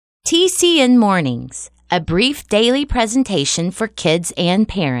TCN Mornings, a brief daily presentation for kids and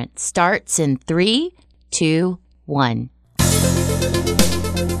parents, starts in 3, 2, 1. The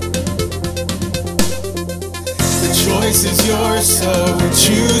choice is yours, so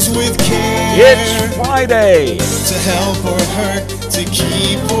choose with care. It's Friday. To help or hurt, to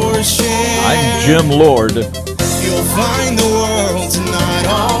keep or share. I'm Jim Lord. You'll find the world's not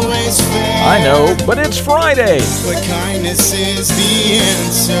always fair. I know, but it's Friday. But kindness is the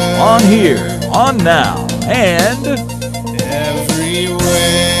answer. On here, on now, and everywhere.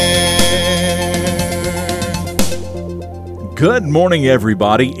 Good morning,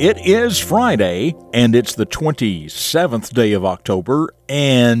 everybody. It is Friday, and it's the 27th day of October,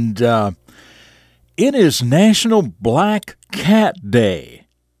 and it is National Black Cat Day.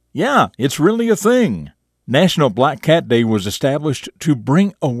 Yeah, it's really a thing. National Black Cat Day was established to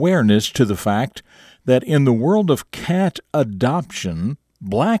bring awareness to the fact that in the world of cat adoption,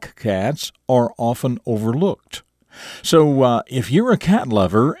 black cats are often overlooked. So if you're a cat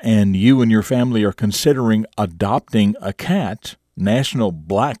lover and you and your family are considering adopting a cat, National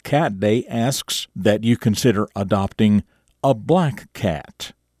Black Cat Day asks that you consider adopting a black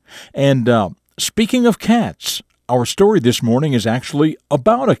cat. And speaking of cats, our story this morning is actually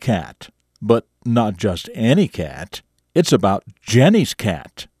about a cat. But not just any cat. It's about Jenny's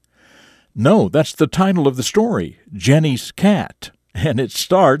cat. No, that's the title of the story, Jenny's Cat. And it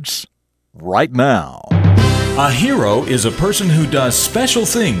starts right now. A hero is a person who does special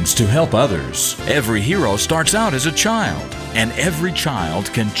things to help others. Every hero starts out as a child, and every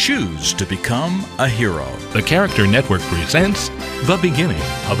child can choose to become a hero. The Character Network presents The Beginning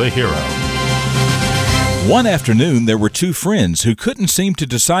of a Hero. One afternoon, there were two friends who couldn't seem to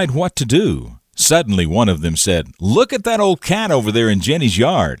decide what to do. Suddenly, one of them said, "Look at that old cat over there in Jenny's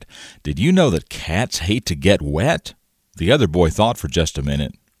yard. Did you know that cats hate to get wet?" The other boy thought for just a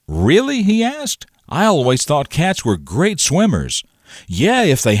minute. "Really?" he asked. "I always thought cats were great swimmers." "Yeah,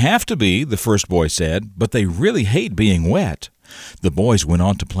 if they have to be," the first boy said, "but they really hate being wet." The boys went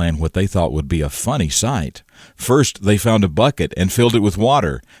on to plan what they thought would be a funny sight. First, they found a bucket and filled it with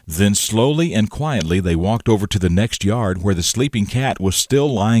water. Then slowly and quietly they walked over to the next yard where the sleeping cat was still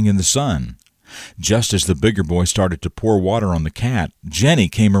lying in the sun. Just as the bigger boy started to pour water on the cat, Jenny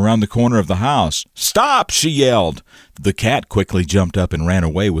came around the corner of the house. "Stop!" she yelled. The cat quickly jumped up and ran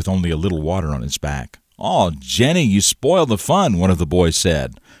away with only a little water on its back. "Oh, Jenny, you spoiled the fun," one of the boys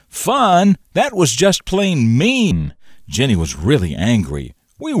said. "Fun? That was just plain mean." Jenny was really angry.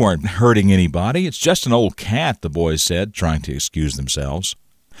 "We weren't hurting anybody. It's just an old cat," the boys said, trying to excuse themselves.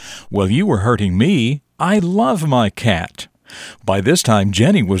 "Well, you were hurting me. I love my cat." By this time,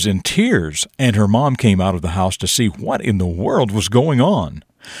 Jenny was in tears, and her mom came out of the house to see what in the world was going on.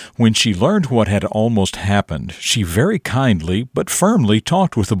 When she learned what had almost happened, she very kindly but firmly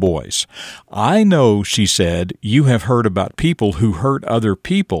talked with the boys. "I know," she said, "you have heard about people who hurt other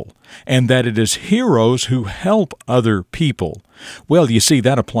people, and that it is heroes who help other people. Well, you see,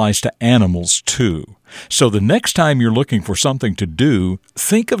 that applies to animals too. So the next time you're looking for something to do,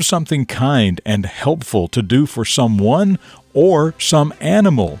 think of something kind and helpful to do for someone or some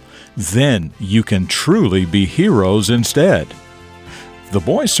animal. Then you can truly be heroes instead." The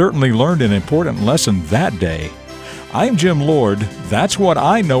boys certainly learned an important lesson that day. I'm Jim Lord. That's what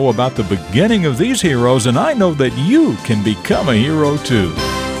I know about the beginning of these heroes, and I know that you can become a hero too.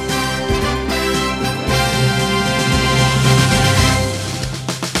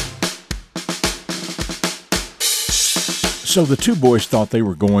 So the two boys thought they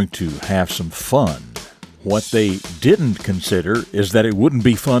were going to have some fun. What they didn't consider is that it wouldn't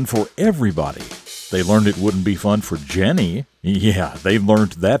be fun for everybody. They learned it wouldn't be fun for Jenny. Yeah, they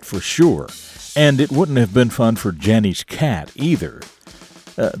learned that for sure. And it wouldn't have been fun for Jenny's cat either.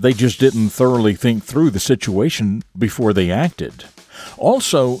 They just didn't thoroughly think through the situation before they acted.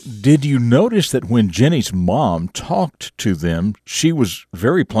 Also, did you notice that when Jenny's mom talked to them, she was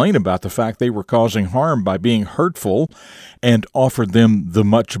very plain about the fact they were causing harm by being hurtful and offered them the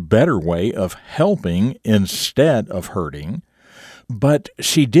much better way of helping instead of hurting? But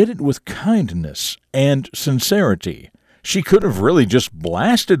she did it with kindness and sincerity. She could have really just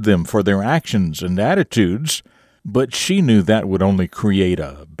blasted them for their actions and attitudes, but she knew that would only create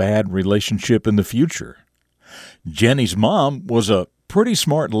a bad relationship in the future. Jenny's mom was a pretty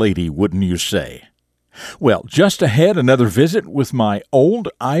smart lady, wouldn't you say? Well, just ahead, another visit with my old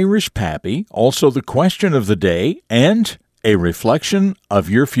Irish pappy, also the question of the day, and a reflection of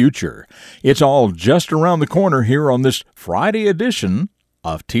your future. It's all just around the corner here on this Friday edition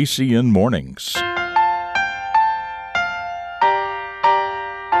of TCN Mornings.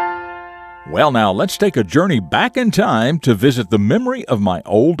 Well, now, let's take a journey back in time to visit the memory of my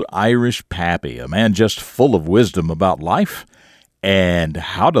old Irish pappy, a man just full of wisdom about life and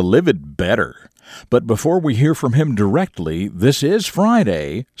how to live it better. But before we hear from him directly, this is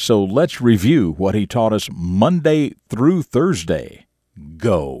Friday, so let's review what he taught us Monday through Thursday.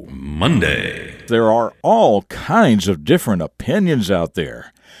 Go. Monday. There are all kinds of different opinions out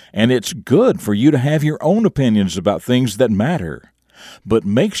there, and it's good for you to have your own opinions about things that matter. But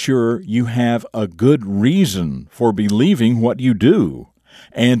make sure you have a good reason for believing what you do,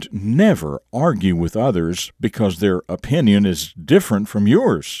 and never argue with others because their opinion is different from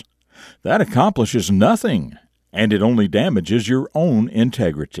yours. That accomplishes nothing, and it only damages your own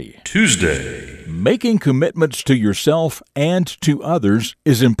integrity. Tuesday. Making commitments to yourself and to others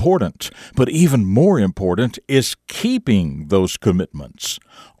is important, but even more important is keeping those commitments.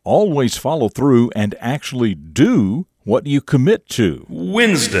 Always follow through and actually do what you commit to.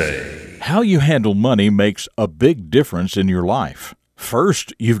 Wednesday. How you handle money makes a big difference in your life.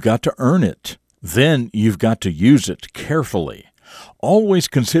 First, you've got to earn it. Then you've got to use it carefully. Always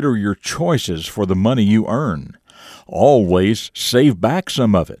consider your choices for the money you earn. Always save back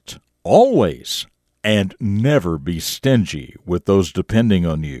some of it. Always. And never be stingy with those depending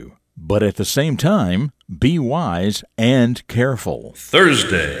on you. But at the same time, be wise and careful.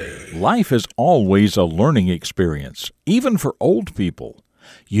 Thursday. Life is always a learning experience, even for old people.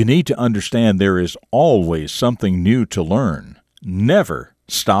 You need to understand there is always something new to learn. Never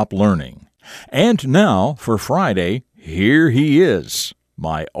stop learning. And now, for Friday, here he is,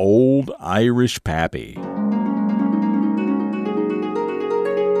 my old Irish pappy.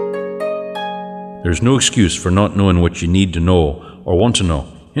 There's no excuse for not knowing what you need to know or want to know.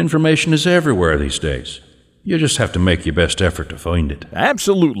 Information is everywhere these days. You just have to make your best effort to find it.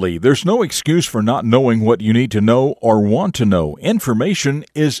 Absolutely. There's no excuse for not knowing what you need to know or want to know. Information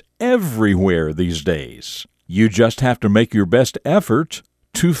is everywhere these days. You just have to make your best effort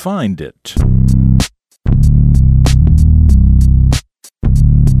to find it.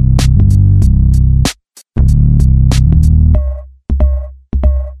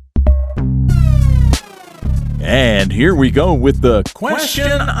 And here we go with the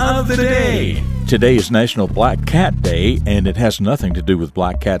question of the day. Today is National Black Cat Day, and it has nothing to do with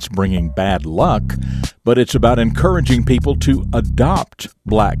black cats bringing bad luck, but it's about encouraging people to adopt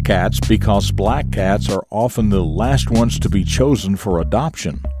black cats because black cats are often the last ones to be chosen for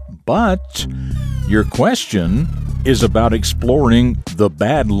adoption. But your question is about exploring the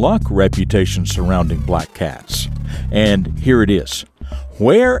bad luck reputation surrounding black cats. And here it is.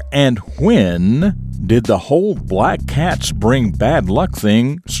 Where and when did the whole black cats bring bad luck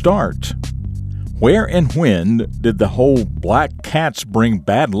thing start? Where and when did the whole black cats bring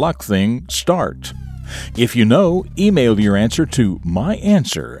bad luck thing start? If you know, email your answer to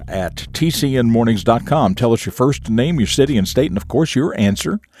myanswer@tcnmornings.com. Tell us your first name, your city and state, and of course your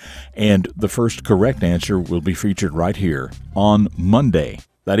answer. And the first correct answer will be featured right here on Monday.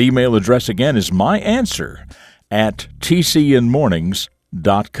 That email address again is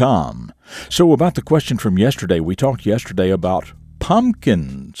myanswer@tcnmornings.com. So about the question from yesterday, we talked yesterday about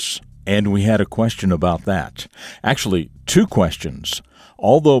pumpkins, and we had a question about that. Actually, two questions.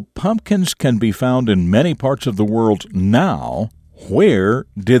 Although pumpkins can be found in many parts of the world now, where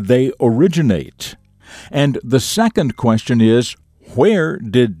did they originate? And the second question is, where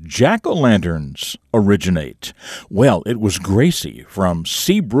did jack-o'-lanterns originate? Well, it was Gracie from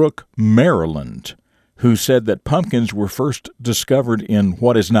Seabrook, Maryland, who said that pumpkins were first discovered in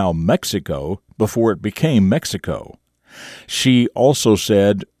what is now Mexico before it became Mexico. She also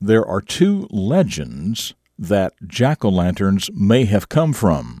said there are two legends that jack-o'-lanterns may have come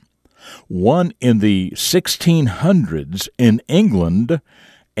from. One in the 1600s in England,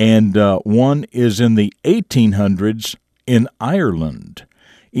 and one is in the 1800s in Ireland.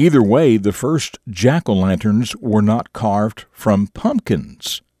 Either way, the first jack-o'-lanterns were not carved from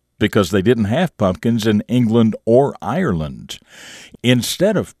pumpkins, because they didn't have pumpkins in England or Ireland.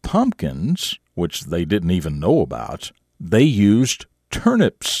 Instead of pumpkins, which they didn't even know about, they used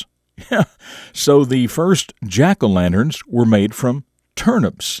turnips. So the first jack-o'-lanterns were made from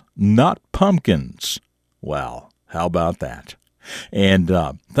turnips, not pumpkins. Well, how about that? And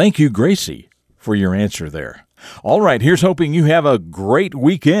thank you, Gracie, for your answer there. All right, here's hoping you have a great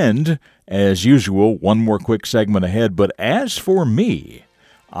weekend. As usual, one more quick segment ahead, but as for me,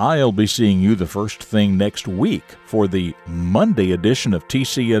 I'll be seeing you the first thing next week for the Monday edition of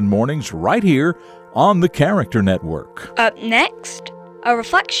TCN Mornings right here on the Character Network. Up next, a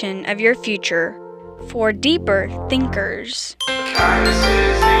reflection of your future for deeper thinkers.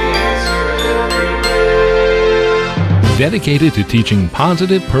 dedicated to teaching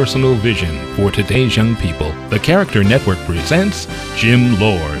positive personal vision for today's young people. The Character Network presents Jim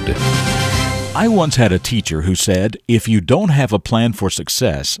Lord. I once had a teacher who said, if you don't have a plan for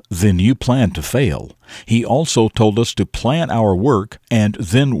success, then you plan to fail. He also told us to plan our work and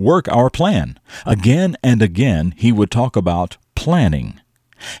then work our plan. Again and again, he would talk about planning.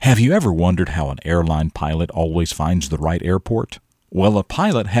 Have you ever wondered how an airline pilot always finds the right airport? Well, a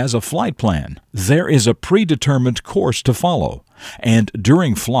pilot has a flight plan. There is a predetermined course to follow. And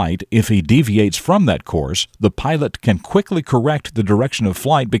during flight, if he deviates from that course, the pilot can quickly correct the direction of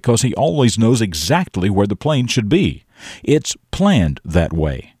flight because he always knows exactly where the plane should be. It's planned that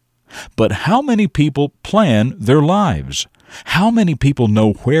way. But how many people plan their lives? How many people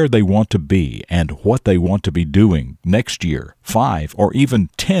know where they want to be and what they want to be doing next year, 5, or even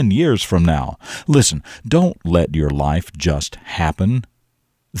 10 years from now? Listen, don't let your life just happen.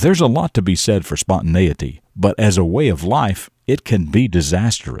 There's a lot to be said for spontaneity, but as a way of life, it can be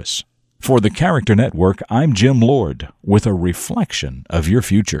disastrous. For the Character Network, I'm Jim Lord, with a reflection of your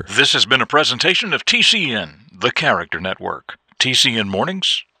future. This has been a presentation of TCN, the Character Network.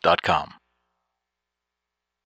 TCNMornings.com.